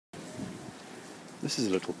This is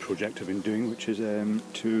a little project I've been doing, which is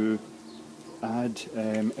to add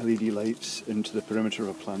LED lights into the perimeter of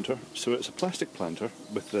a planter. So it's a plastic planter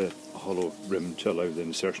with a hollow rim to allow the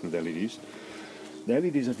insertion of the LEDs. The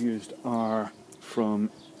LEDs I've used are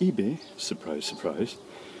from eBay, surprise surprise.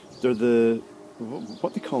 They're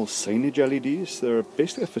what they call signage LEDs. They're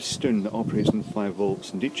basically a festoon that operates on 5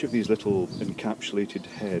 volts, and each of these little encapsulated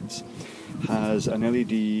heads has an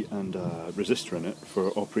LED and a resistor in it for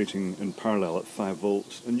operating in parallel at 5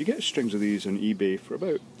 volts. And you get strings of these on eBay for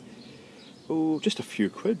about, just a few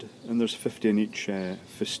quid, and there's 50 in each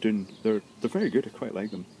festoon. They're very good, I quite like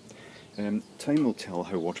them. Time will tell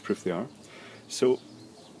how waterproof they are. So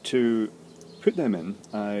to put them in,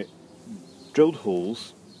 I drilled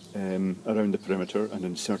holes around the perimeter and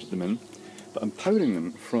inserted them in, but I'm powering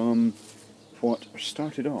them from what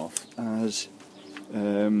started off as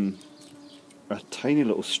a tiny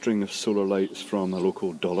little string of solar lights from a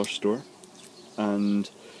local dollar store. And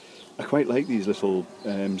I quite like these little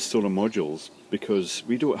solar modules because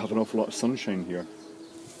we don't have an awful lot of sunshine here,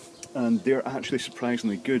 and they're actually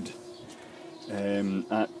surprisingly good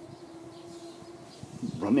at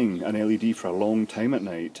running an LED for a long time at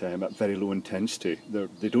night at very low intensity.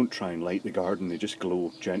 They don't try and light the garden, they just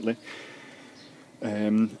glow gently.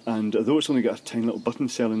 And although it's only got a tiny little button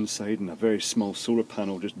cell inside and a very small solar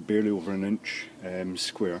panel just barely over an inch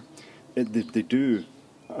square, they do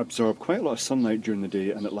absorb quite a lot of sunlight during the day,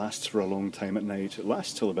 and it lasts for a long time at night. It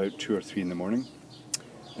lasts till about 2 or 3 in the morning,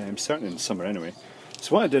 certainly in the summer anyway.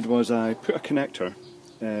 So what I did was I put a connector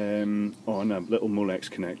on, a little Molex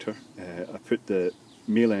connector. I put the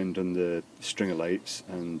male end on the string of lights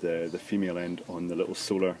and the female end on the little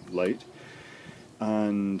solar light,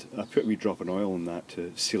 and I put a wee drop of oil on that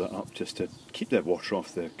to seal it up, just to keep the water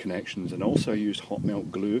off the connections. And also I used hot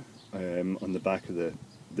melt glue on the back of the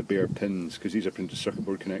bare pins, because these are printed circuit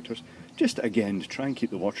board connectors, just again to try and keep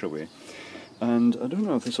the water away. And I don't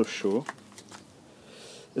know if this will show.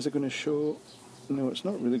 Is it going to show? No, it's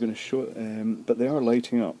not really going to show, but they are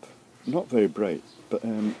lighting up. Not very bright, but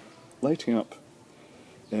lighting up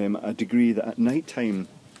a degree that at night time,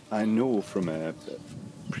 I know from a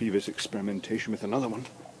previous experimentation with another one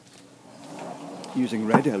using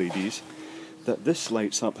red LEDs, that this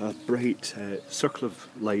lights up a bright circle of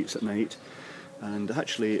lights at night and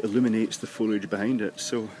actually illuminates the foliage behind it.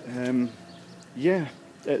 So yeah,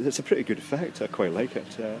 it's a pretty good effect. I quite like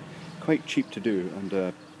it. Quite cheap to do, and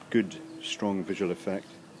a good strong visual effect.